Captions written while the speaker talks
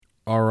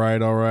All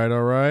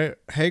right.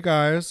 Hey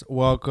guys,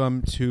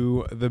 welcome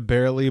to the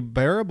Barely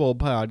Bearable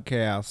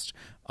podcast.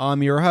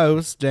 I'm your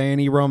host,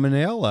 Danny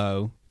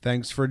Romanello.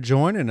 Thanks for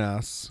joining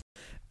us.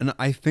 And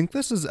I think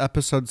this is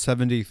episode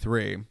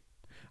 73.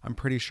 I'm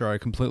pretty sure. I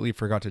completely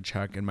forgot to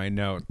check in my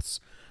notes.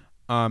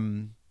 How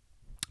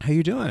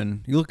you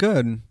doing? You look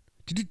good.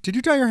 Did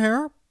you dye your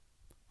hair? Oh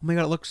my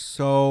god, it looks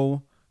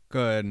so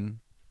good.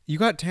 You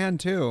got tan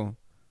too.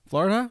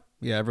 Florida?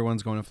 Yeah,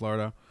 everyone's going to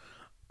Florida.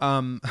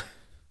 Um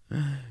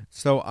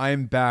So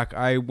I'm back.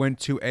 I went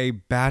to a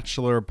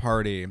bachelor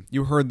party.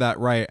 You heard that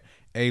right.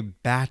 A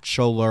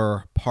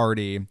bachelor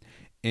party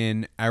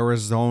in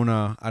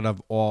Arizona, out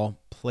of all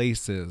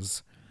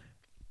places.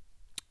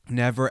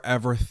 Never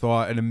ever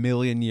thought in a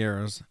million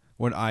years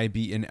would I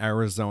be in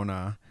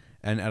Arizona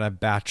and at a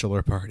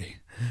bachelor party.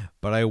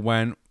 But I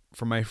went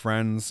for my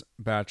friend's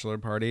bachelor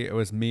party. It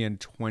was me and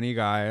 20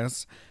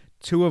 guys,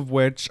 two of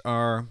which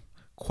are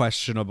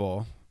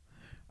questionable.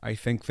 I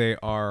think they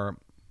are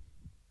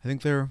I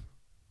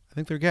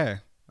think they're gay.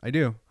 I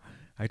do.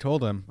 I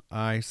told him.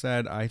 I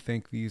said I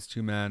think these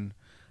two men,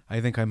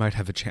 I think I might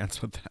have a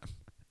chance with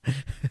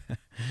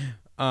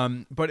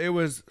them. But it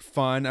was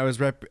fun. I was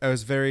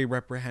very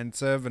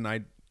reprehensive and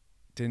I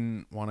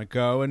didn't want to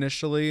go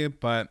initially,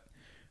 but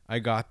I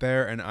got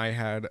there and I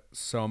had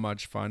so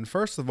much fun.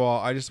 First of all,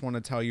 I just want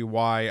to tell you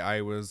why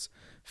I was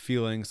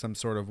feeling some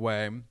sort of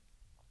way.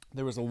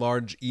 There was a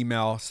large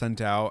email sent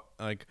out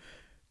like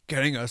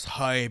getting us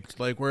hyped,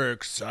 like we're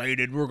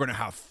excited, we're gonna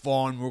have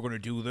fun, we're gonna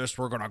do this,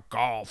 we're gonna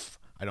golf.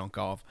 I don't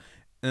golf.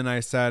 And I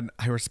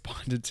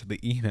responded to the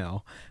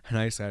email and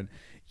I said,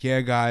 yeah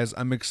guys,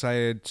 I'm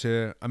excited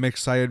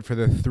for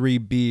the 3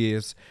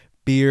 B's: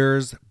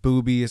 beers,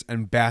 boobies,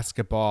 and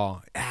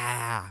basketball.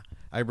 I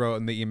wrote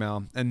in the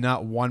email and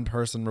not one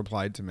person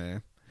replied to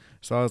me.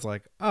 So I was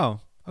like, oh,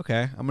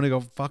 okay, I'm gonna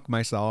go fuck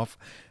myself.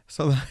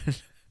 So then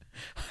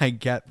I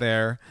get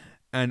there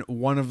and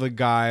one of the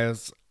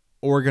guys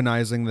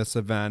organizing this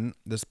event,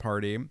 this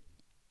party,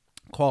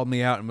 called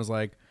me out and was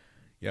like,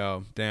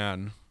 yo,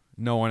 Dan,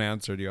 no one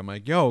answered you. I'm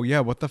like, yo,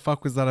 yeah, what the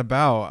fuck was that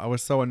about? I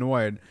was so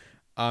annoyed.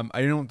 I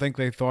don't think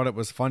they thought it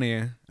was funny.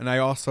 And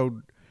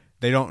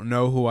they don't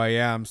know who I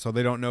am, so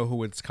they don't know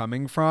who it's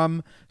coming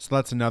from. So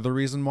that's another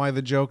reason why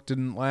the joke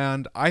didn't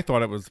land. I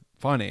thought it was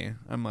funny.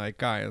 I'm like,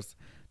 guys,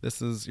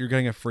 you're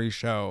getting a free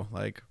show.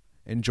 Like,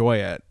 enjoy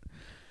it.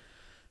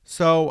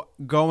 So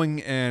going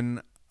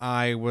in,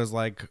 I was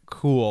like,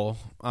 cool.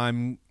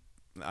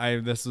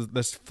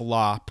 This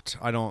flopped.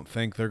 I don't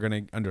think they're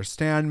gonna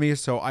understand me.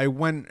 So I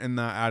went in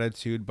that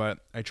attitude, but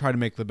I try to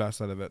make the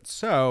best out of it.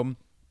 So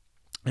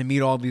I meet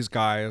all these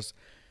guys.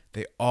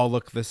 They all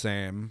look the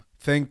same.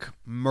 Think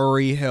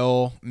Murray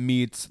Hill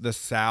meets the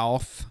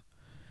South.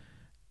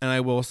 And I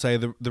will say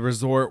the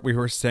resort we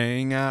were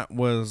staying at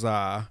was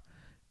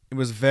it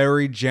was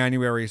very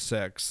January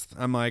 6th.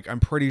 I'm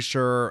pretty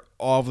sure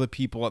all of the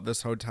people at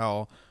this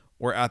hotel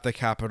were at the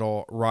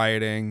Capitol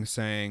rioting,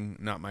 saying,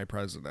 not my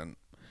president.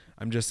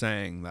 I'm just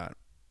saying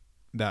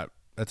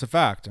that's a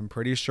fact. I'm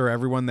pretty sure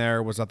everyone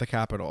there was at the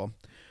Capitol.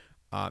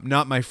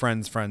 Not my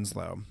friends' friends,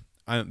 though.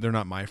 They're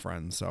not my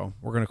friends, so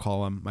we're going to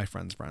call them my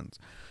friends' friends.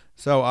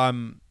 So,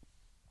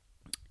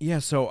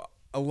 so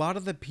a lot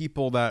of the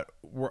people that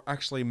were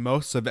actually,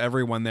 most of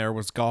everyone there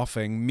was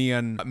golfing. Me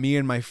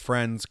and my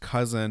friend's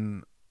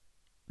cousin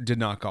did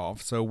not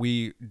golf, so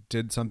we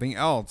did something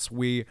else.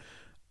 We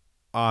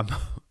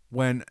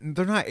when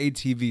they're not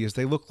ATVs,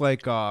 they look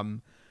like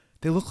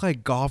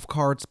golf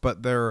carts,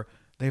 but they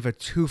have a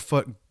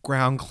 2-foot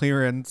ground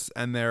clearance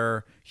and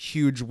they're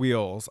huge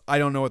wheels. I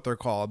don't know what they're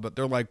called, but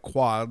they're like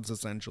quads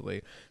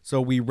essentially. So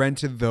we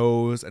rented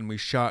those and we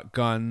shot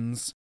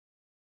guns.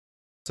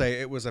 Say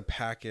it was a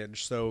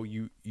package, so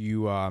you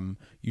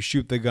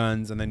shoot the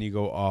guns and then you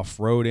go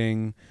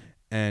off-roading,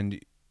 and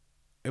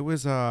it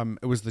was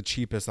the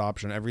cheapest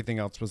option. Everything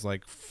else was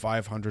like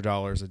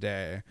 $500 a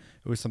day.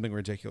 It was something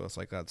ridiculous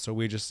like that. So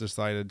we just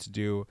decided to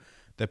do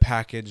the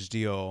package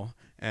deal,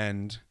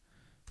 and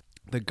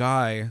the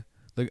guy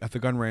at the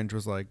gun range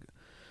was like,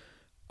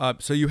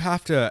 so you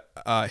have to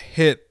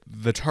hit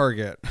the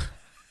target.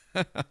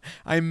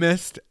 I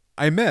missed.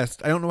 I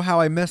don't know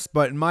how I missed,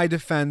 but in my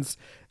defense,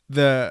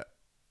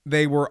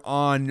 they were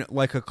on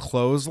like a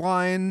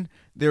clothesline.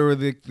 There were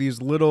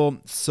these little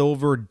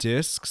silver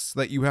discs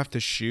that you have to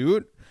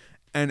shoot,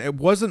 and it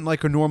wasn't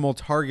like a normal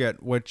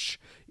target, which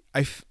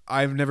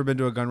I've never been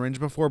to a gun range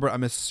before, but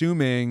I'm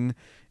assuming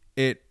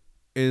it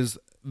is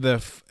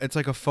it's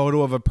like a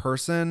photo of a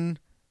person.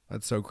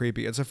 That's so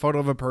creepy. It's a photo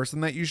of a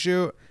person that you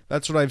shoot.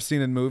 That's what I've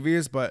seen in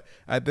movies, but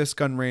at this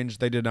gun range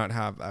they did not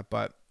have that.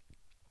 But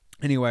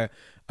anyway,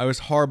 I was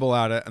horrible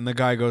at it, and the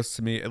guy goes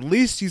to me, at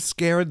least you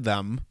scared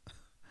them.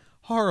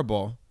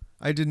 Horrible.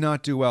 I did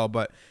not do well,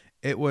 but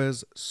it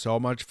was so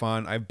much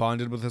fun. I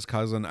bonded with his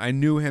cousin. I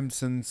knew him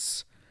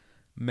since,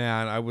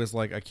 man, I was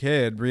like a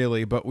kid,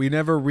 really, but we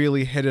never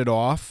really hit it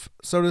off,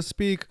 so to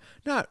speak.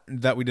 Not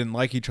that we didn't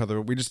like each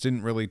other. We just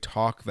didn't really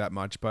talk that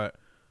much, but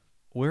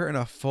we're in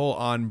a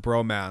full-on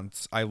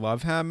bromance. I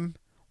love him.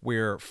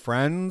 We're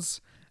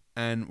friends,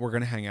 and we're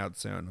going to hang out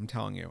soon. I'm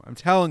telling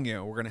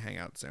you, we're going to hang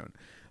out soon.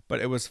 But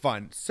it was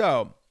fun.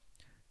 So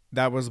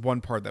that was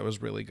one part that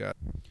was really good.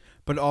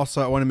 But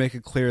also, I want to make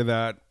it clear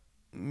that,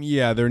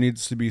 yeah, there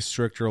needs to be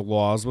stricter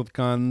laws with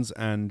guns.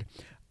 And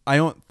I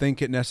don't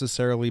think it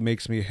necessarily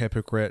makes me a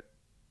hypocrite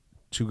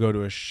to go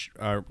to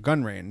a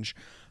gun range.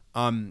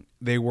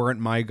 They weren't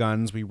my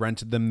guns. We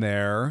rented them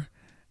there.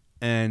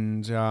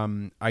 And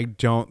I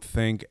don't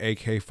think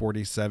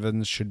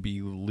AK-47s should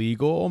be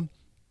legal.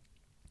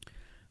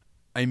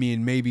 I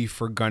mean, maybe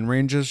for gun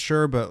ranges,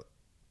 sure, but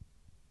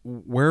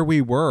where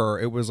we were,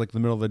 it was like the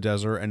middle of the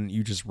desert and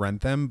you just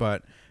rent them.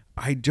 But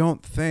I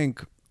don't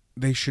think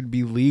they should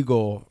be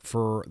legal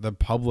for the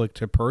public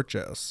to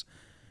purchase.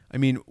 I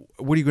mean,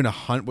 what are you going to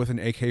hunt with an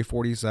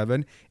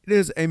AK-47? It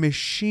is a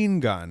machine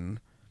gun.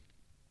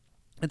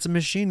 It's a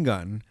machine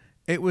gun.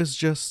 It was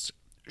just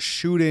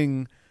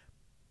shooting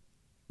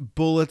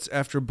bullets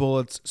after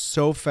bullets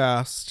so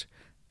fast.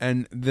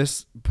 And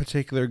this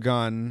particular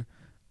gun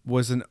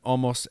was in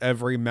almost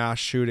every mass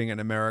shooting in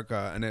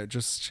America. And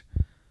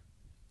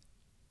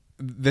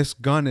this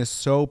gun is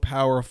so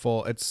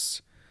powerful. It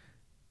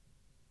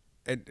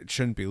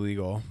shouldn't be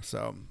legal.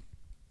 So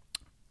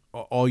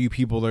all you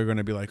people that are going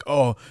to be like,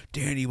 oh,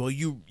 Danny, well,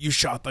 you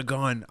shot the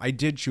gun. I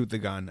did shoot the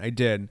gun. I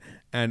did.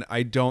 And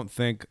I don't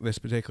think this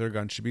particular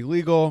gun should be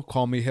legal.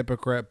 Call me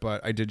hypocrite,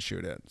 but I did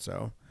shoot it.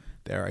 So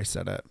there, I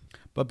said it.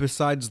 But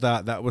besides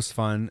that, that was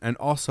fun. And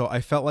also,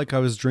 I felt like I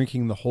was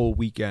drinking the whole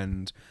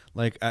weekend,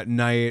 like at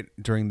night,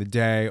 during the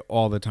day,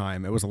 all the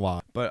time. It was a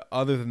lot. But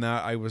other than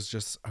that, I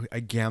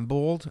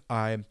gambled.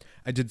 I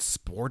did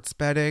sports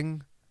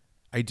betting.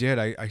 I did.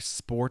 I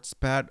sports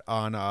bet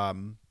on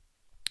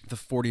the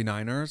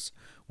 49ers,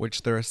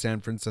 which they're a San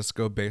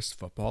Francisco-based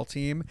football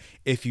team.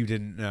 If you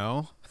didn't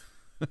know,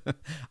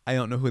 I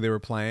don't know who they were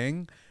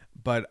playing.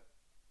 But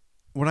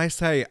when I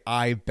say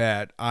I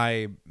bet,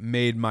 I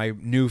made my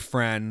new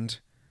friend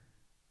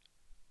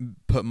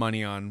put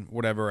money on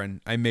whatever, and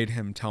I made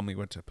him tell me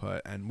what to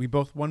put, and we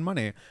both won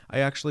money. I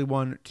actually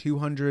won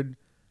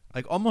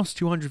almost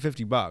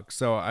 $250.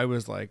 So I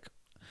was like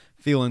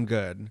feeling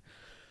good.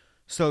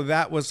 So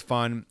that was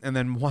fun. And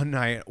then one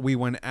night we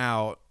went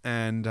out,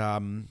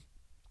 and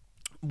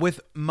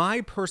with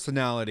my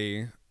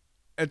personality,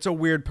 it's a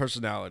weird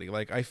personality.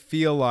 Like, I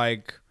feel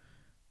like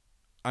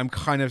I'm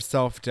kind of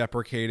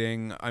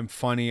self-deprecating. I'm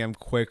funny. I'm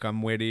quick.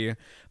 I'm witty.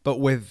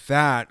 But with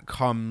that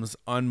comes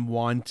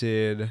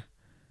unwanted,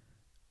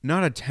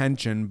 not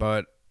attention,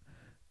 but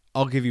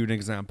I'll give you an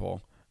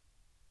example.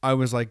 I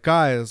was like,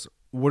 guys,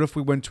 what if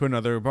we went to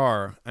another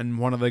bar? And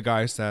one of the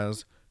guys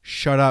says,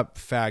 shut up,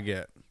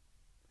 faggot.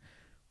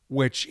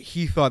 Which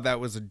he thought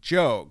that was a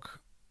joke.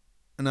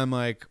 And I'm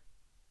like,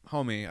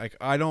 homie, like,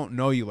 I don't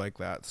know you like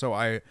that. So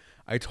I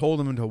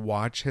told him to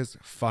watch his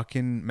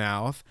fucking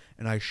mouth,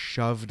 and I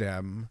shoved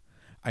him.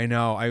 I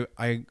know.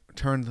 I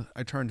turned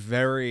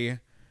very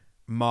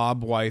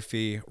mob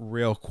wifey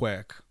real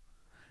quick.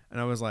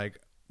 And I was like,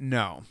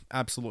 no,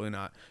 absolutely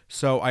not.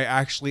 So I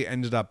actually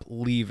ended up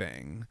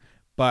leaving.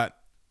 But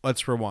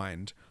let's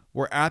rewind.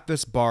 We're at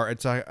this bar.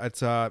 It's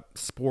a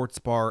sports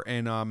bar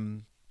in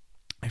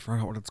I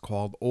forgot what it's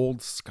called. Old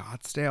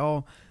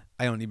Scottsdale.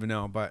 I don't even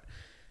know, but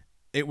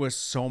it was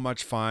so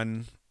much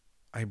fun.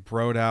 I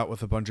broed out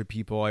with a bunch of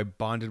people. I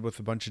bonded with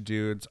a bunch of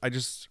dudes.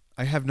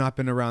 I have not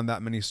been around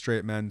that many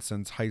straight men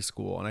since high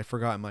school. And I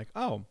forgot. I'm like,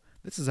 oh,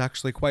 this is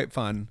actually quite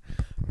fun.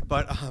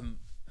 But,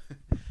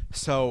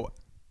 so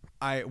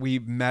we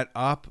met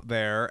up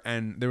there,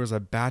 and there was a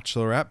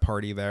bachelorette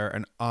party there.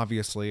 And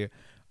obviously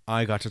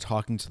I got to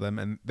talking to them,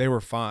 and they were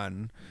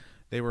fun.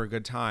 They were a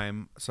good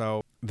time.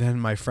 So then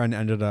my friend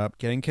ended up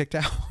getting kicked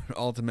out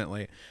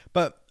ultimately.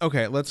 But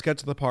okay, let's get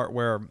to the part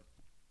where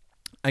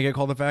I get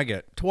called a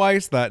faggot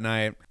twice that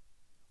night.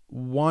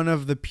 One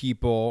of the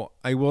people,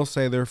 I will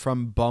say they're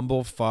from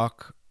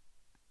Bumblefuck,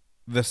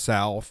 the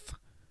South.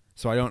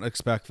 So I don't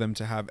expect them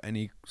to have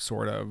any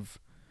sort of,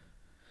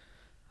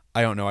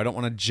 I don't know. I don't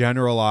want to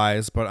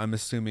generalize, but I'm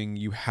assuming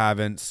you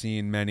haven't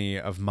seen many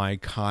of my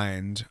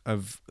kind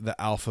of the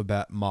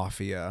alphabet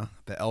mafia,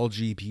 the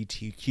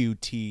LGBTQTZ,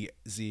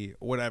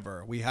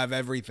 whatever. We have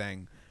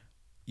everything,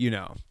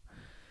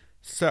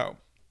 So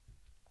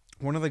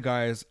one of the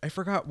guys, I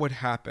forgot what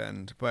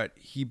happened, but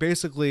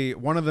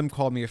one of them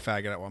called me a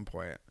faggot at one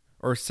point,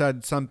 or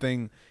said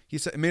something. He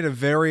made a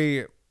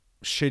very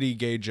shitty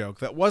gay joke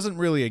that wasn't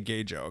really a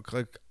gay joke.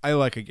 Like, I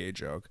like a gay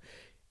joke.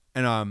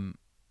 And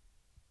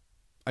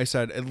I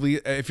said, at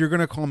least if you're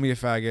gonna call me a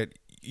faggot,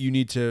 you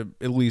need to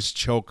at least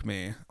choke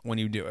me when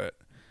you do it.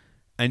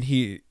 And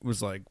he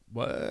was like,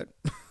 what?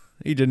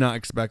 He did not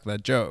expect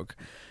that joke.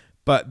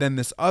 But then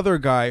this other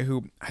guy,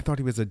 who I thought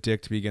he was a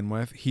dick to begin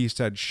with, he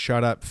said,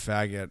 shut up,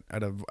 faggot,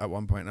 at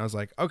one point. And I was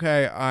like,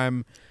 okay,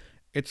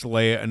 it's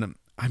late and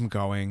I'm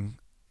going.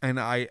 And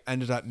I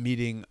ended up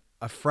meeting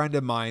a friend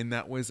of mine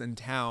that was in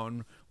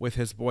town with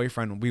his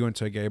boyfriend. We went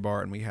to a gay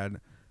bar and we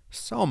had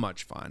so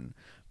much fun.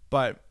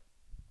 But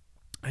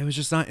I was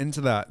just not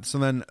into that. So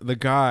then the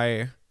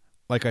guy,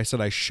 like I said,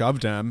 I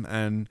shoved him,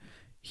 and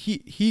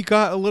he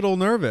got a little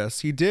nervous.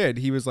 He did.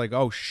 He was like,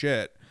 oh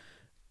shit.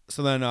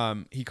 So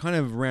then he kind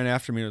of ran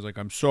after me and was like,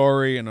 I'm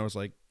sorry. And I was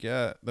like,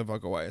 get the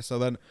fuck away. So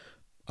then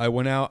I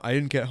went out. I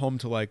didn't get home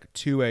till like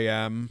 2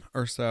 a.m.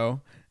 or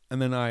so.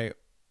 And then I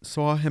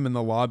saw him in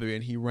the lobby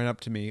and he ran up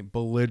to me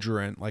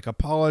belligerent, like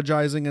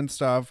apologizing and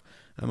stuff.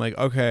 I'm like,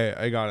 okay,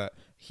 I got it.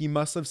 He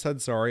must have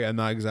said sorry. I'm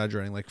not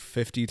exaggerating, like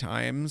 50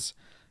 times.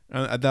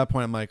 And at that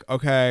point, I'm like,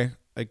 okay,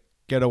 like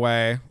get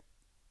away.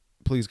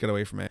 Please get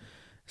away from me.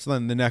 So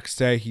then the next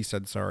day he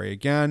said sorry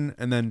again.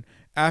 And then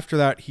after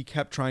that, he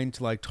kept trying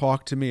to like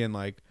talk to me and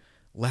like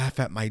laugh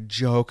at my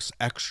jokes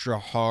extra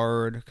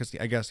hard because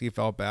I guess he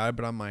felt bad.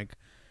 But I'm like,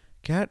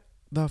 get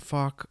the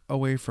fuck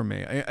away from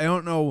me. I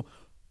don't know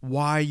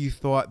why you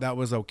thought that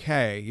was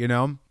okay, you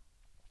know?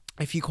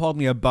 If you called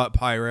me a butt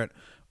pirate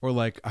or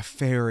like a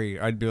fairy,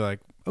 I'd be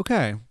like,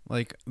 okay,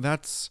 like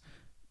that's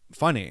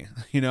funny,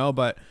 you know?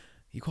 But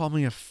you called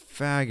me a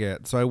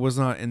faggot, so I was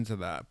not into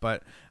that.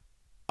 But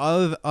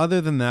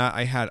other than that,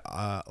 I had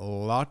a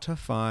lot of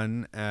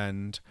fun,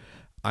 and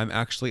I'm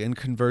actually in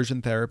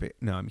conversion therapy.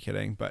 No, I'm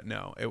kidding, but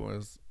no, it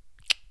was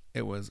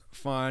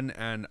fun,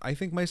 and I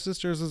think my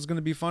sister's is going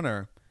to be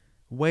funner.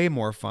 Way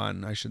more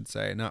fun, I should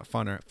say, not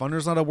funner.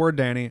 Funner's not a word,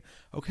 Danny.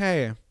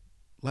 Okay,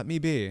 let me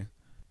be.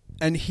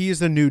 And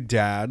he's a new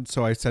dad,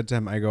 so I said to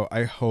him, I go,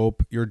 I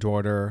hope your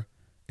daughter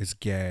is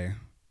gay.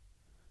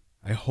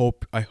 I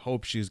hope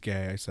she's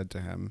gay, I said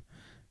to him.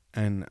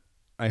 And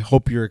I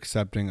hope you're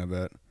accepting of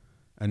it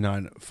and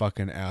not a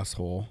fucking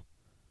asshole.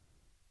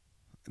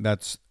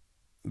 That's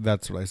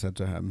what I said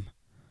to him.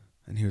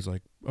 And he was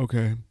like,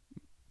 okay.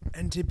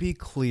 And to be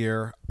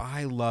clear,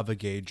 I love a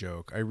gay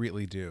joke. I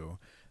really do.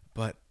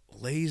 But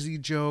lazy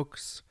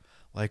jokes,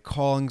 like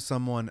calling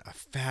someone a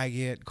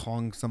faggot,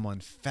 calling someone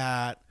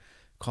fat,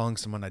 calling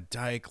someone a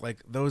dyke,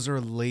 like those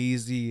are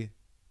lazy.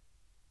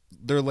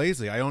 They're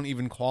lazy. I don't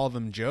even call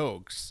them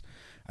jokes.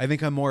 I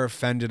think I'm more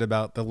offended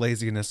about the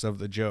laziness of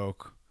the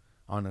joke,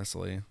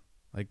 honestly.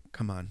 Like,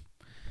 come on.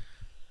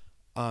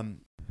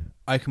 Um,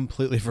 I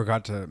completely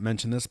forgot to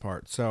mention this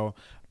part. So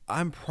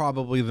I'm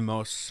probably the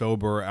most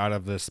sober out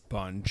of this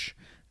bunch.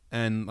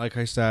 And like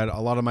I said,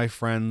 a lot of my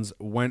friends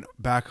went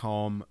back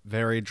home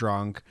very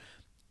drunk.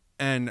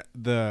 And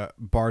the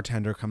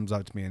bartender comes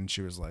up to me and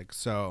she was like,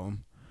 so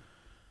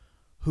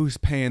who's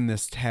paying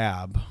this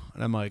tab?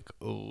 And I'm like,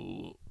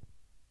 oh.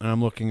 And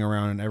I'm looking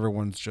around and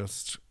everyone's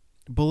just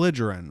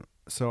belligerent.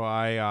 So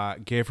I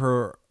gave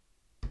her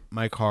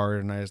my card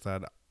and I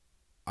said,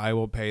 I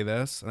will pay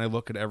this. And I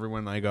look at everyone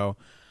and I go,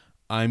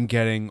 I'm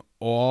getting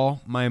all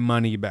my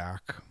money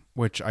back,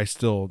 which I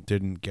still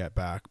didn't get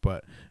back,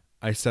 but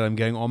I said I'm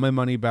getting all my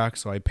money back,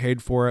 so I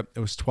paid for it.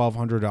 It was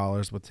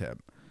 $1,200 with tip,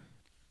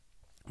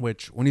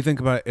 which when you think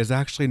about it is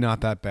actually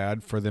not that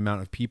bad for the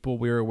amount of people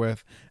we were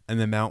with and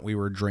the amount we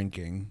were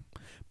drinking.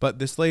 But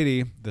this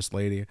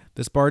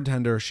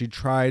bartender, she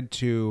tried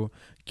to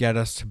get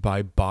us to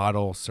buy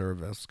bottle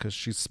service because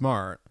she's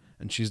smart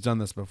and she's done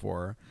this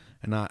before.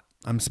 And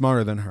I'm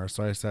smarter than her,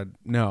 so I said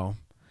no.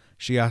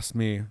 She asked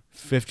me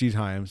 50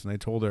 times, and I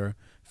told her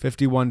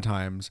 51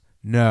 times,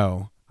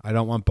 no, I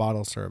don't want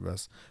bottle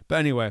service. But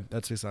anyway,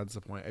 that's besides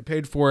the point. I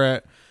paid for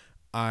it.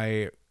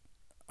 I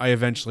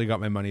eventually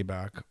got my money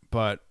back,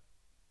 but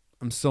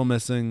I'm still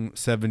missing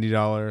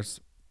 $70.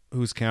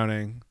 Who's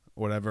counting?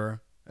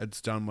 Whatever.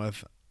 It's done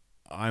with.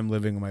 I'm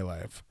living my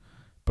life.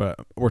 But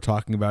we're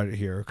talking about it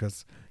here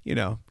because, you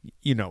know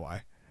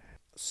why.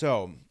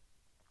 So,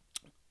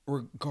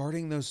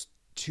 regarding those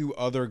two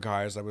other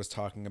guys I was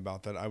talking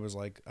about that I was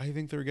like, I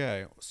think they're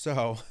gay.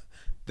 So,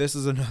 this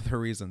is another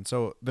reason.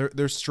 So,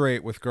 they're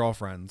straight with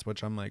girlfriends,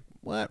 which I'm like,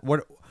 what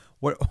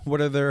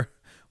are their,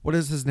 what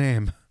is his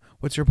name?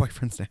 What's your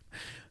boyfriend's name?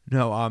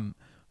 No,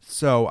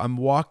 so I'm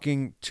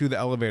walking to the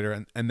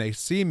elevator and they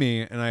see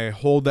me and I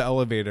hold the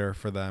elevator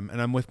for them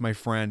and I'm with my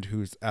friend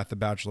who's at the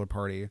bachelor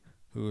party,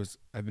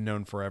 I've been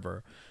known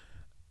forever.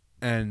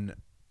 And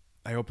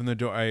I open the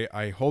door,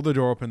 I hold the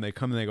door open, they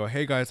come and they go,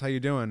 hey guys, how you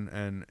doing?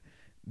 And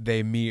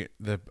they meet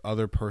the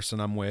other person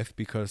I'm with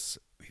because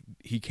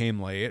he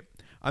came late.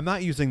 I'm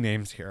not using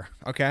names here,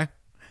 okay?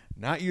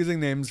 Not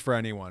using names for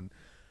anyone.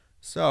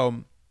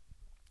 So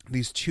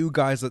these two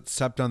guys that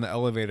stepped on the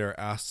elevator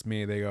asked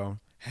me, they go,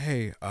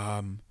 hey,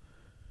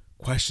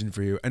 question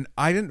for you. And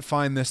I didn't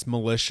find this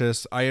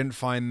malicious. I didn't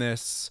find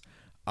this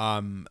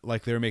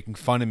like they were making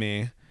fun of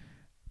me.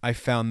 I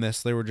found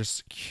this, they were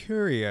just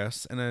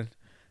curious in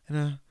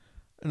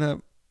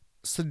a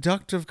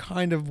seductive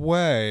kind of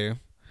way.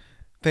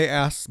 They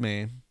asked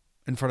me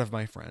in front of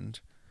my friend,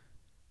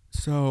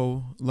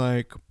 so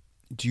like,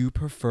 do you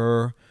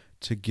prefer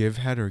to give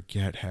head or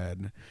get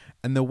head?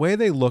 And the way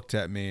they looked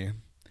at me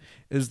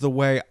is the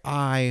way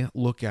I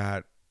look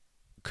at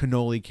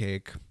cannoli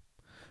cake.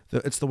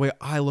 It's the way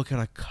I look at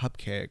a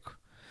cupcake,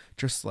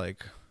 just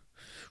like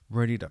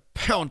ready to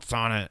pounce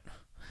on it.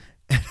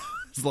 And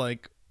it's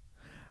like,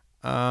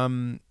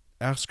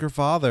 ask your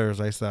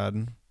fathers, I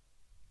said.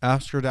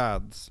 Ask your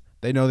dads.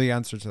 They know the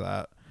answer to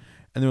that.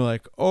 And they're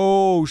like,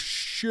 oh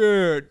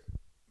shit.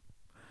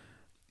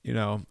 You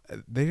know,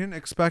 they didn't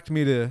expect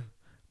me to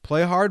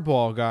play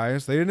hardball,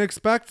 guys. They didn't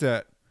expect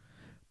it.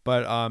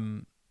 But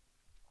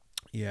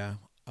Yeah,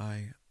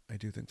 I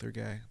do think they're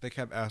gay. They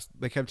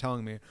kept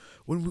telling me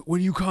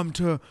when you come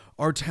to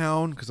our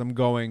town, because I'm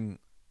going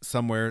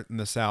somewhere in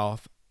the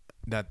south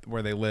that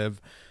where they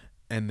live,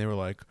 and they were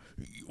like,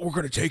 we're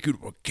gonna take you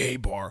to a gay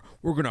bar.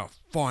 We're gonna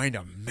find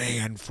a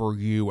man for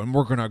you, and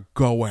we're gonna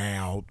go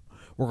out.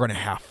 We're gonna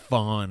have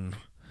fun,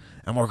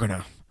 and we're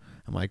gonna.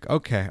 I'm like,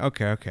 okay,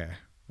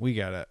 we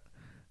get it.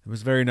 It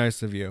was very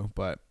nice of you,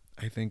 but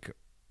I think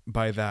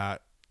by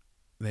that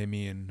they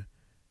mean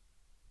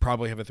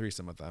probably have a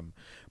threesome with them.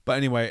 But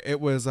anyway, it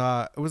was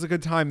a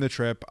good time, the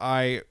trip.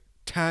 9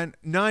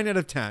 out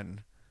of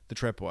 10 the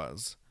trip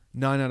was.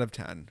 9 out of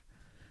 10.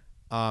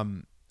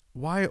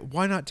 Why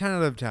not 10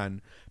 out of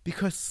 10?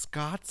 Because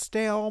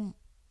Scottsdale,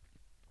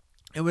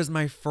 it was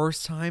my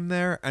first time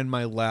there and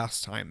my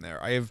last time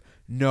there. I have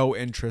no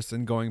interest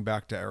in going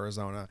back to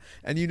Arizona.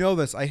 And you know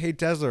this, I hate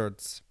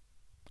deserts.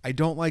 I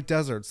don't like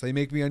deserts. They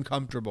make me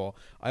uncomfortable.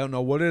 I don't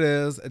know what it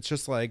is. It's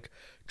just like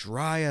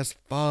dry as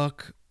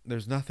fuck.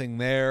 There's nothing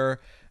there.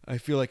 I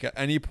feel like at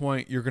any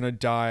point you're going to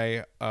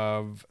die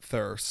of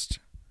thirst,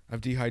 of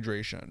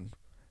dehydration.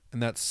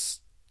 And that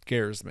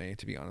scares me,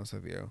 to be honest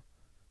with you.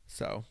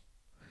 So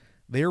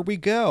there we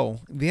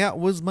go. That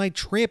was my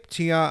trip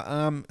to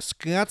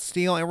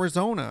Scottsdale,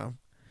 Arizona.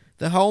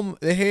 The home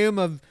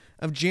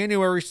of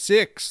January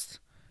 6th.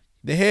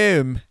 The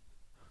home.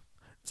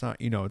 It's not,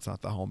 it's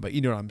not the home, but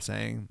you know what I'm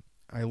saying.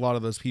 A lot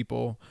of those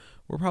people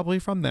were probably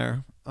from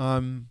there.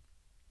 And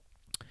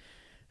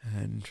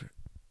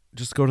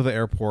just go to the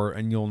airport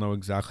and you'll know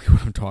exactly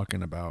what I'm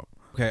talking about.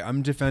 Okay,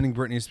 I'm defending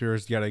Britney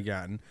Spears yet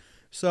again.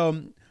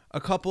 So a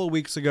couple of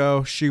weeks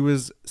ago, she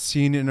was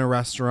seen in a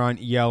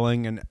restaurant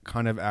yelling and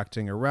kind of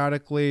acting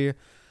erratically.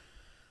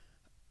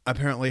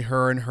 Apparently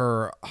her and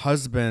her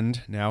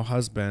husband, now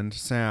husband,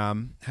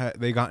 Sam,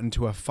 they got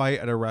into a fight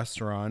at a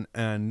restaurant,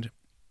 and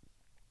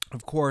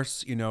of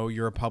course,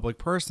 you're a public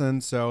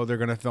person, so they're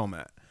going to film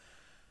it.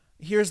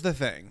 Here's the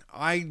thing.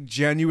 I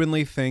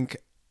genuinely think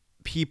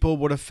people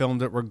would have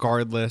filmed it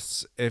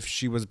regardless if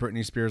she was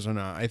Britney Spears or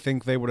not. I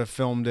think they would have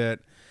filmed it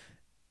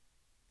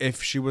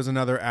if she was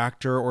another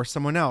actor or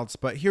someone else.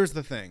 But here's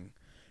the thing.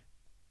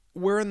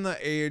 We're in the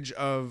age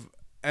of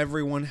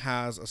everyone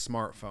has a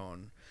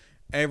smartphone.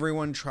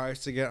 Everyone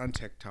tries to get on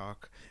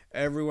TikTok.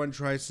 Everyone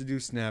tries to do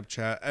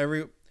Snapchat.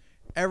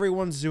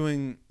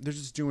 They're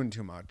just doing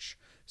too much.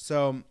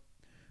 So,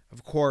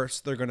 of course,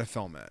 they're going to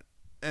film it.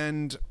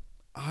 And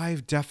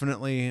I've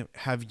definitely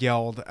have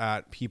yelled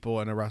at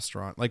people in a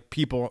restaurant. Like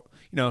people,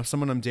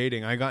 someone I'm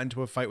dating. I got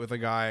into a fight with a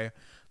guy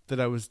that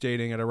I was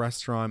dating at a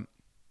restaurant.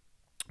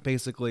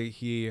 Basically,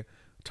 he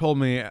told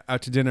me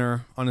out to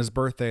dinner on his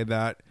birthday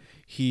that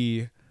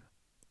he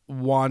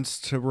wants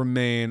to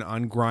remain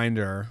on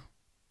Grindr.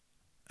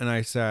 And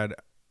I said,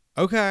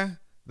 okay,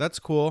 that's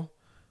cool.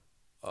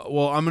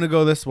 Well, I'm going to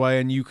go this way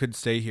and you could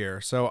stay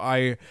here. So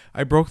I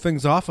broke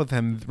things off with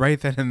him right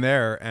then and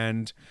there,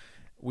 and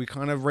we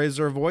kind of raised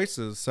our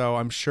voices. So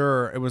I'm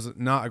sure it was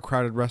not a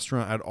crowded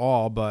restaurant at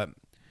all, but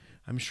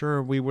I'm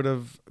sure we would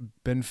have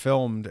been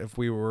filmed if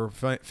we were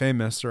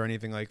famous or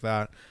anything like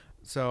that.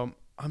 So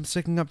I'm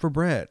sticking up for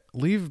Brit.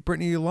 Leave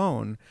Britney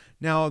alone.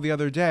 Now, the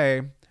other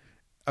day,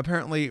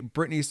 apparently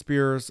Britney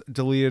Spears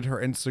deleted her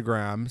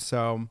Instagram.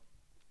 So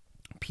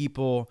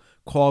people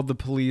called the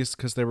police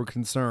because they were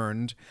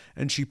concerned,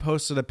 and she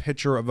posted a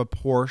picture of a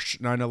Porsche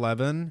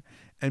 911,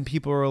 and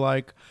people were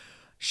like,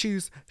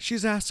 she's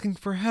asking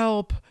for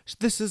help.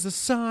 This is a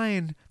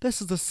sign.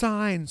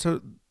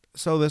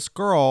 So this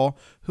girl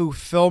who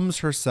films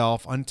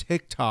herself on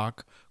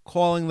TikTok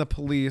calling the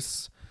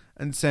police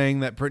and saying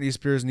that Britney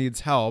Spears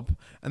needs help,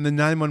 and the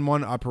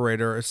 911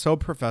 operator is so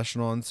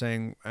professional and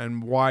saying,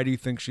 and why do you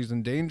think she's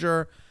in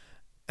danger?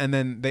 And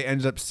then they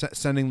ended up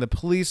sending the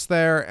police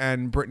there,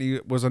 and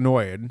Britney was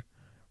annoyed.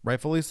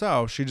 Rightfully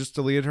so. She just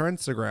deleted her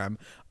Instagram.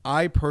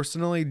 I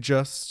personally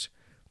just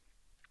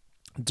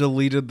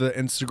deleted the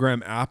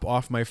Instagram app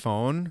off my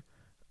phone.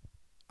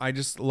 I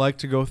just like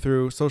to go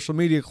through social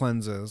media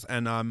cleanses,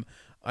 and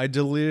I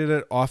deleted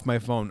it off my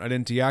phone. I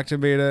didn't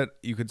deactivate it.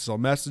 You could still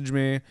message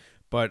me,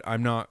 but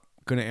I'm not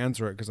going to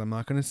answer it because I'm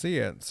not going to see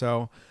it.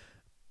 So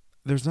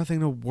there's nothing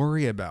to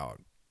worry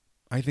about.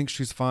 I think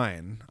she's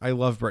fine. I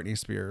love Britney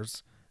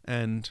Spears.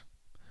 And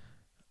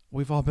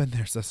we've all been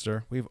there,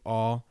 sister. We've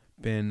all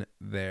been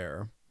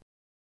there.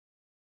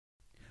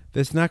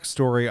 This next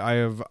story I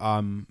have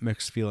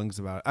mixed feelings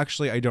about.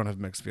 Actually, I don't have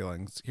mixed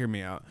feelings. Hear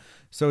me out.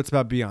 So it's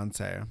about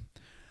Beyonce.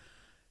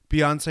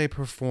 Beyonce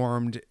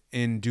performed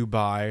in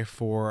Dubai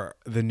for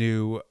the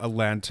new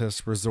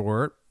Atlantis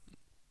resort.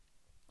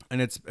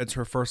 And it's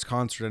her first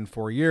concert in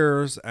 4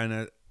 years,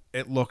 and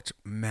it looked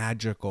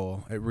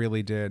magical. It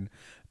really did.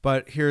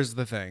 But here's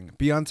the thing.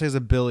 Beyonce's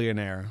a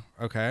billionaire,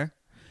 okay?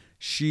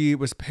 She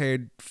was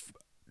paid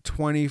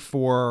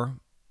 24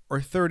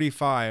 or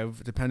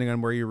 35, depending on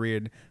where you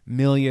read, $1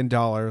 million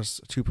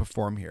to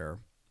perform here.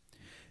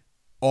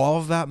 All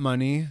of that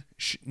money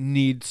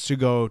needs to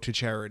go to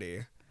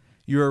charity.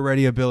 You're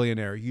already a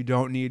billionaire. You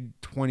don't need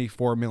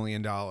 $24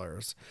 million.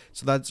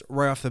 So that's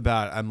right off the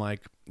bat. I'm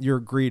like, you're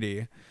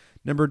greedy.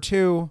 Number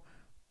two,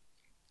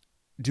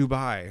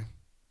 Dubai.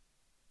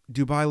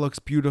 Dubai looks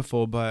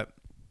beautiful, but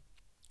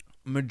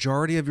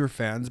majority of your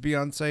fans,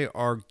 Beyonce,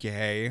 are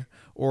gay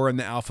or in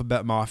the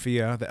alphabet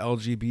mafia, the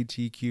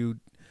LGBTQIA,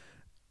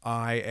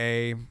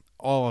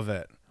 all of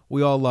it.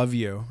 We all love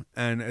you.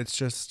 And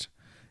it's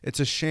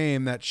a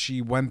shame that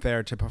she went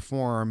there to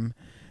perform.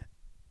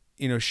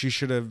 She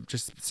should have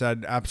just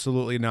said,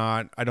 absolutely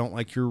not. I don't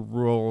like your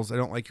rules. I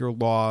don't like your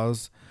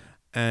laws.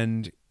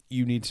 And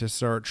you need to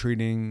start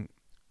treating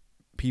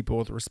people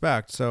with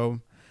respect. So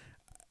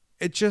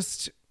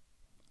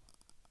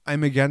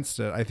I'm against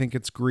it. I think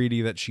it's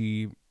greedy that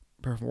she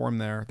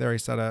performed there. There, I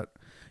said it.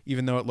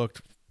 Even though it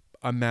looked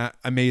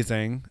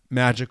amazing,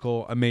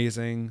 magical,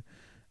 amazing,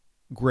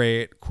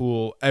 great,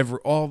 cool,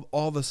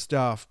 all the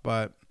stuff,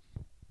 but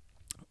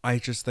I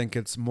just think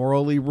it's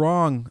morally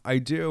wrong. I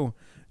do.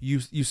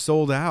 You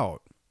sold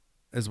out,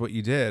 is what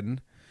you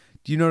did.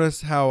 Do you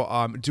notice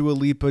how Dua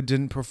Lipa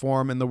didn't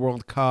perform in the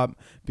World Cup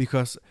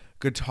because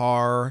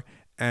Qatar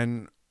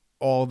and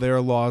all their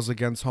laws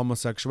against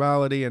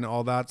homosexuality and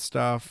all that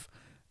stuff?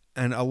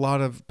 And a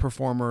lot of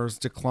performers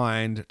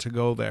declined to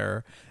go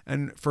there.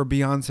 And for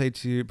Beyonce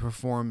to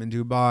perform in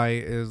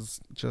Dubai is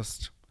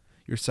just,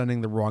 you're sending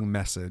the wrong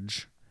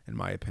message, in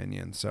my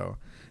opinion. So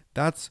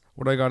that's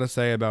what I got to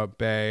say about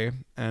Bey.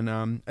 And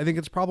I think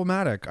it's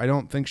problematic. I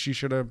don't think she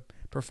should have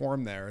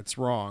performed there. It's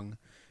wrong.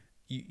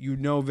 You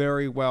know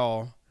very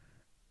well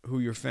who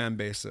your fan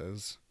base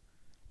is.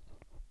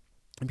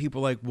 And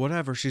people are like,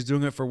 whatever, she's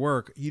doing it for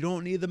work. You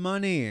don't need the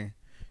money.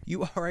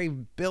 You are a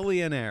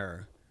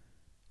billionaire.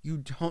 You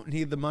don't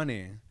need the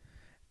money.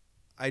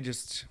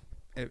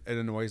 It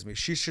annoys me.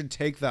 She should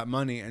take that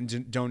money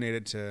and donate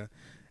it to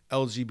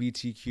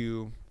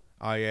LGBTQIA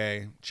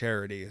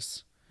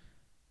charities.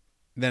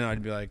 Then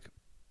I'd be like,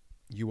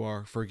 you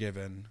are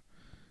forgiven.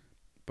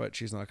 But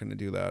she's not going to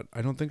do that.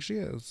 I don't think she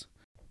is.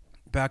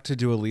 Back to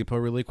Dua Lipa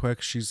really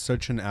quick. She's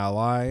such an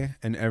ally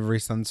in every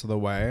sense of the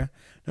way.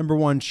 Number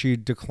one, she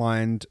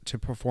declined to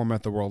perform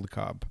at the World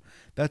Cup.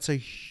 That's a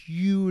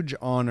huge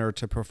honor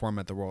to perform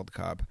at the World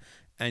Cup.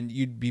 And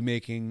you'd be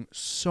making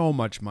so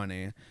much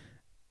money.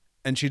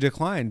 And she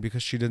declined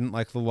because she didn't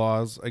like the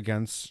laws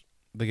against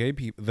the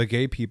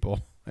gay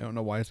people. I don't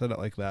know why I said it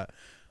like that.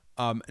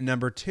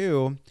 Number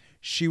two,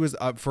 she was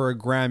up for a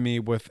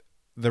Grammy with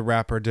the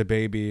rapper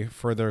DaBaby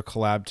for their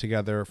collab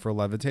together for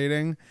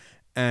Levitating.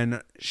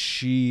 And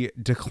she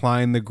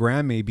declined the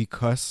Grammy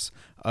because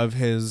of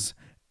his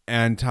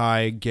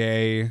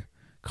anti-gay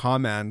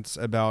comments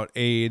about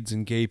AIDS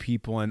and gay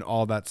people and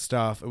all that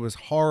stuff. It was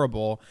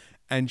horrible.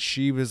 And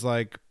she was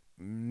like,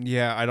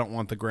 yeah, I don't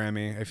want the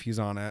Grammy if he's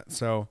on it.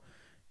 So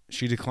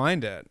she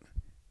declined it.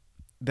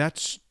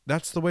 That's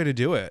the way to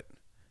do it.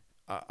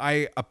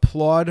 I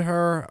applaud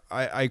her.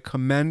 I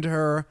commend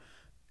her.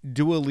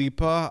 Dua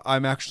Lipa,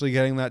 I'm actually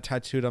getting that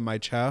tattooed on my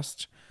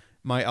chest.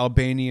 My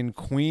Albanian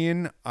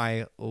queen,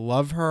 I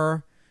love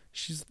her.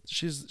 She's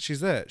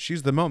it.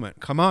 She's the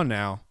moment. Come on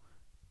now.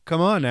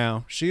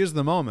 She is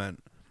the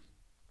moment.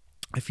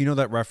 If you know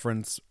that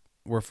reference,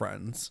 we're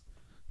friends.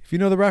 If you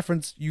know the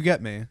reference, you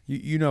get me.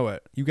 You know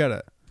it. You get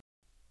it.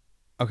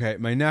 Okay,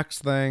 my next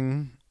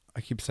thing.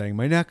 I keep saying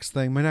my next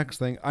thing.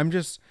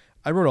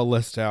 I wrote a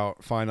list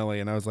out finally,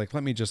 and I was like,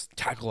 let me just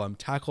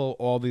tackle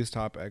all these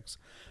topics.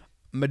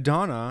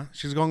 Madonna,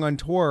 she's going on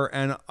tour,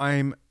 and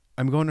I'm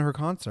going to her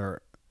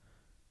concert.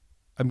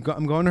 I'm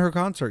going to her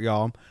concert,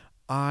 y'all.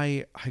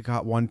 I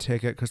got one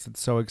ticket because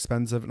it's so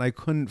expensive, and I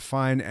couldn't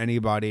find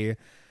anybody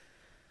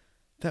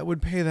that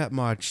would pay that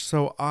much.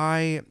 So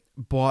I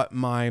bought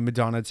my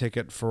Madonna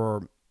ticket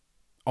for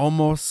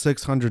almost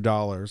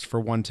 $600 for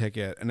one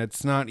ticket, and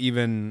it's not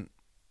even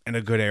in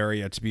a good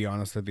area, to be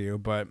honest with you,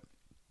 but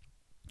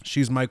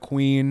she's my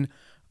queen.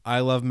 I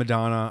love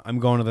Madonna. I'm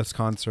going to this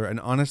concert, and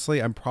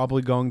honestly, I'm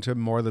probably going to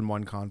more than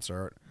one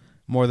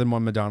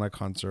Madonna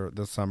concert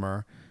this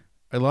summer.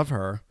 I love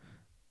her.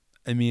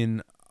 I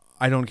mean,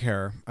 I don't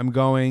care. I'm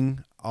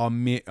going. I'll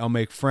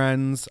make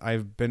friends.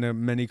 I've been to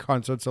many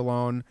concerts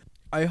alone.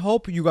 I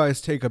hope you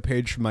guys take a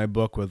page from my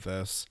book with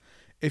this.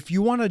 If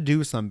you want to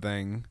do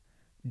something,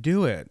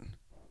 do it.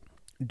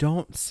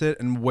 Don't sit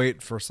and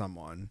wait for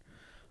someone.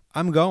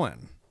 I'm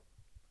going.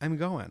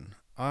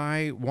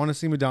 I want to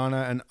see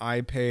Madonna, and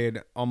I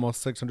paid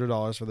almost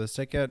 $600 for this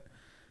ticket,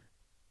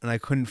 and I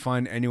couldn't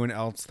find anyone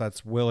else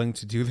that's willing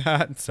to do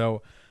that,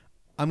 so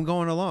I'm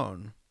going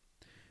alone.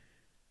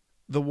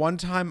 The one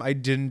time I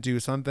didn't do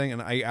something,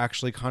 and I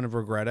actually kind of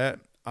regret it,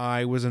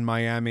 I was in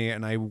Miami,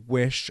 and I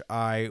wish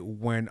I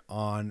went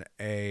on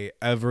a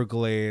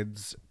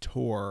Everglades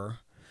tour,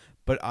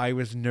 but I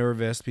was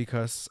nervous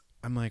because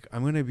I'm like,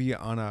 I'm going to be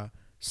on a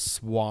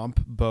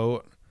swamp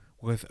boat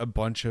with a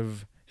bunch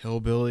of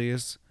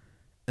hillbillies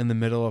in the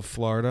middle of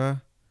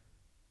Florida.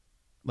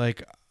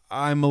 Like,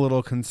 I'm a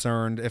little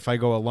concerned if I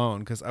go alone,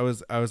 because I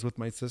was with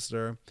my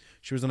sister.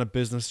 She was on a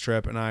business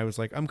trip, and I was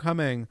like, I'm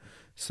coming.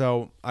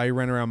 So I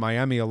ran around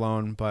Miami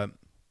alone, but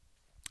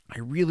I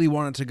really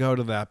wanted to go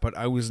to that, but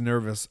I was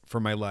nervous for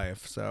my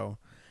life. So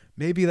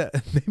maybe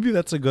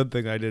that's a good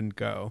thing I didn't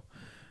go.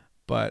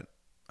 But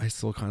I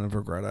still kind of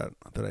regret it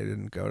that I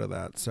didn't go to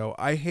that. So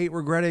I hate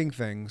regretting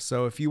things.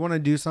 So if you want to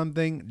do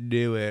something,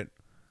 do it.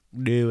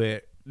 Do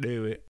it.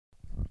 Do it.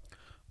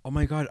 Oh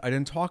my God, I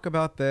didn't talk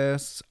about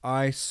this.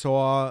 I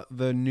saw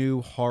the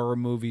new horror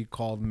movie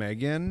called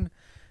Megan.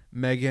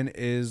 Megan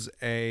is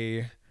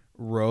a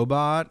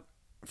robot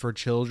for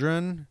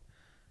children,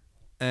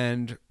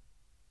 and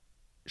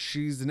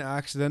she's an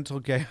accidental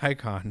gay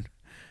icon.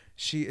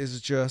 She is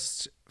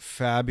just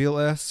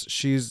fabulous.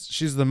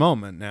 She's the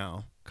moment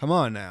now. Come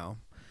on now.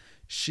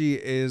 She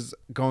is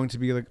going to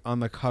be like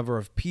on the cover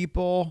of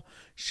People.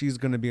 She's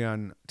going to be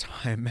on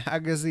Time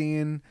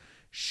magazine.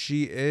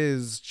 She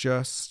is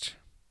just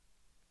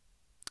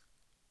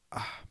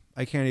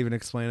I can't even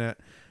explain it.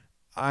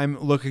 I'm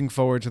looking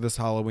forward to this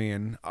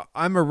Halloween.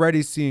 I'm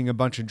already seeing a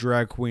bunch of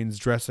drag queens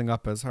dressing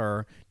up as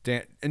her,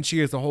 and she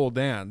has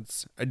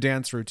a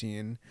dance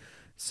routine.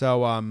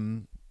 So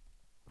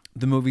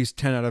the movie's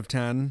 10 out of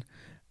 10.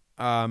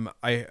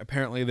 I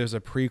apparently there's a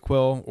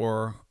prequel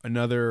or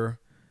another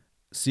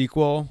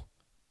sequel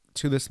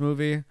to this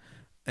movie,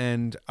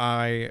 and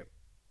I'm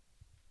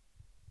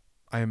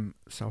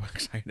so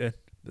excited.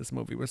 This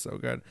movie was so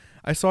good.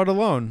 I saw it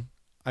alone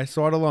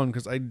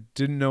because I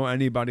didn't know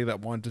anybody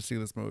that wanted to see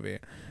this movie,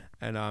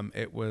 and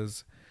it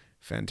was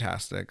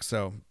fantastic.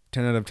 So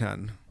 10 out of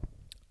 10.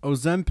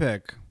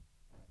 Ozempic,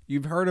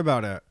 you've heard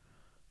about it.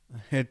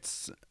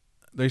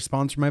 They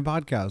sponsor my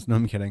podcast. No,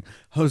 I'm kidding.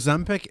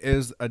 Ozempic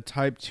is a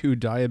type 2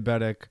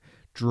 diabetic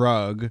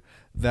drug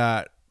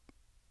that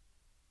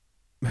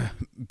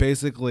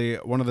basically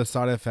one of the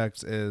side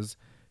effects is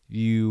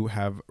you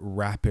have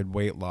rapid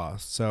weight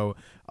loss. So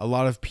a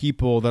lot of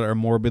people that are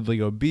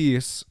morbidly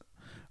obese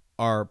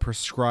are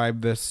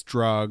prescribed this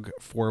drug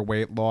for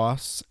weight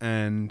loss,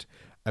 and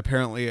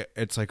apparently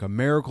it's like a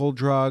miracle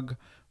drug,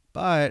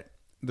 but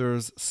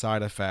there's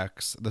side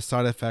effects. The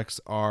side effects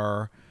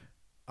are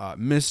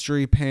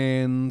mystery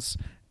pains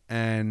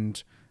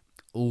and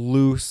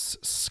loose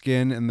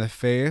skin in the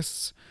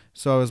face.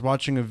 So I was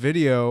watching a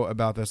video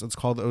about this. It's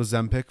called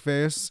Ozempic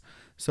face.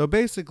 So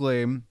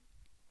basically,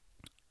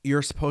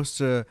 you're supposed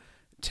to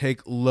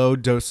take low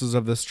doses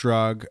of this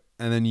drug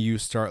and then you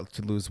start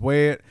to lose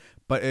weight.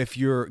 But if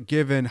you're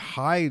given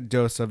high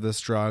dose of this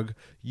drug,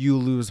 you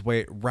lose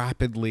weight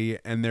rapidly,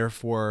 and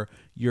therefore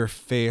your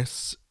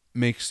face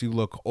makes you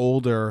look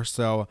older.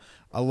 So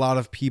a lot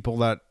of people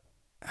that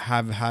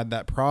have had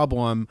that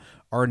problem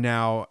are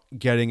now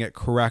getting it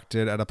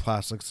corrected at a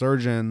plastic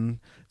surgeon.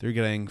 They're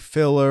getting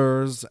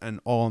fillers and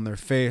all in their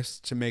face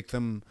to make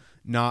them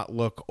not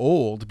look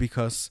old,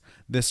 because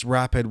this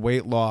rapid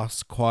weight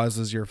loss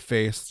causes your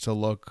face to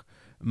look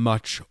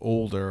much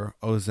older.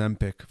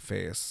 Ozempic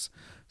face.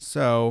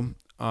 So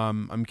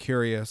I'm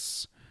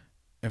curious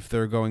if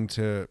they're going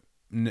to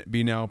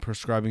be now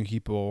prescribing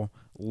people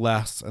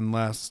less and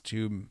less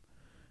to,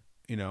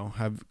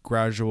 have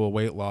gradual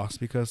weight loss,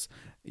 because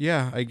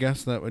I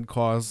guess that would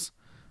cause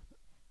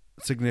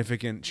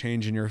significant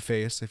change in your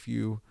face if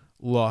you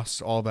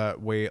lost all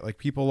that weight. Like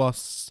people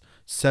lost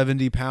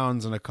 70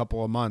 pounds in a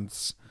couple of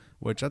months,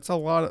 which that's a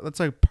lot. That's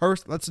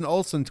that's an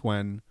Olsen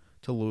twin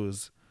to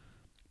lose.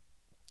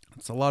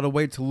 It's a lot of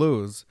weight to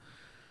lose.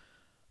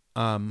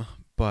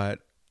 But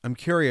I'm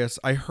curious.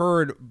 I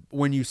heard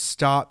when you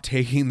stop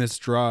taking this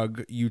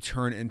drug, you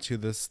turn into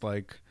this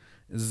like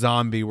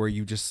zombie where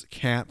you just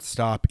can't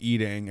stop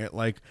eating. It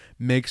like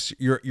makes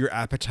your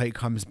appetite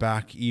comes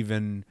back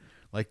even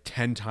like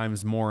 10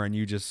 times more, and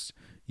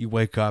you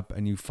wake up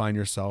and you find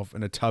yourself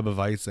in a tub of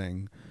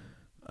icing.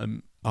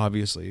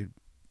 Obviously,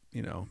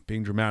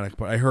 being dramatic,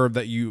 but I heard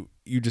that you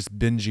just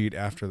binge eat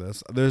after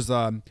this. There's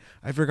I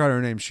forgot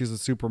her name. She's a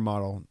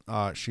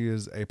supermodel. She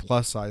is a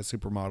plus size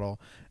supermodel,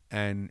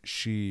 and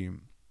she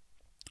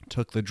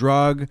took the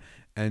drug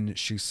and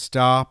she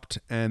stopped,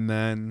 and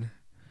then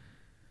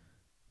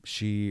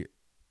she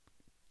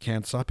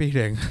can't stop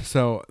eating.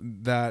 So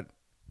that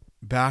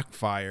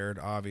backfired,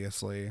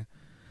 obviously.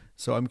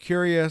 So I'm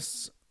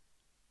curious.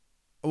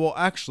 Well,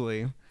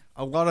 actually,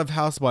 a lot of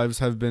housewives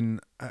have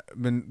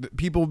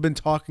people have been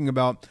talking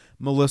about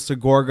Melissa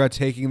Gorga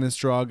taking this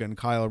drug, and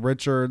Kyle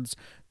Richards.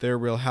 They're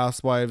Real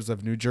Housewives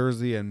of New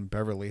Jersey and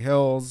Beverly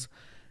Hills,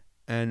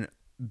 and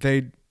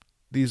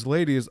these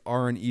ladies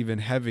aren't even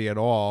heavy at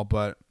all,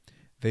 but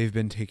they've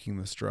been taking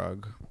this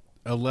drug.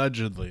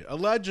 Allegedly.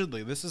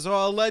 This is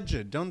all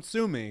alleged. Don't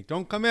sue me.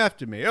 Don't come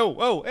after me.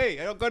 Oh, hey,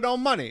 I don't got no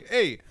money.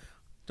 Hey,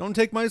 don't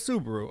take my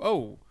Subaru.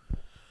 Oh.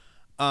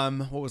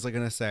 What was I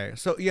going to say?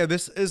 So, yeah,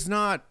 this is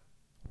not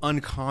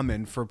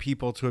uncommon for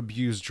people to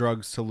abuse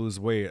drugs to lose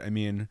weight. I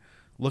mean,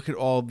 look at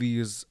all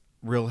these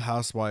Real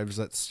Housewives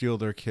that steal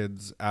their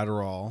kids'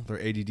 Adderall, their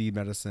ADD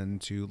medicine,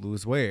 to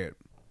lose weight.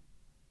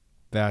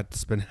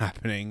 That's been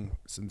happening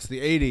since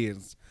the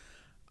 80s.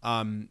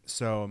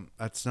 So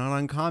that's not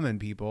uncommon,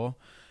 people.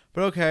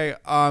 But okay,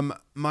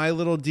 my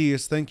little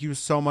D's, thank you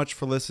so much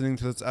for listening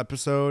to this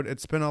episode.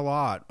 It's been a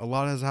lot. A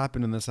lot has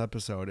happened in this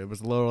episode. It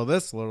was a little of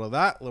this, a little of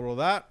that, a little of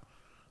that.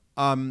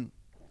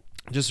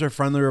 Just a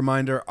friendly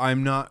reminder,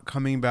 I'm not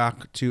coming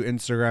back to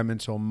Instagram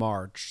until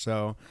March.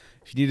 So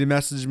if If you need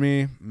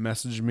to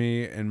message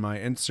me in my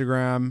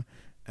Instagram,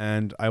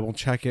 and I will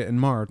check it in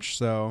March.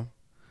 So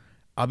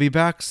I'll be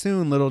back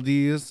soon, little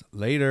D's.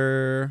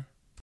 Later.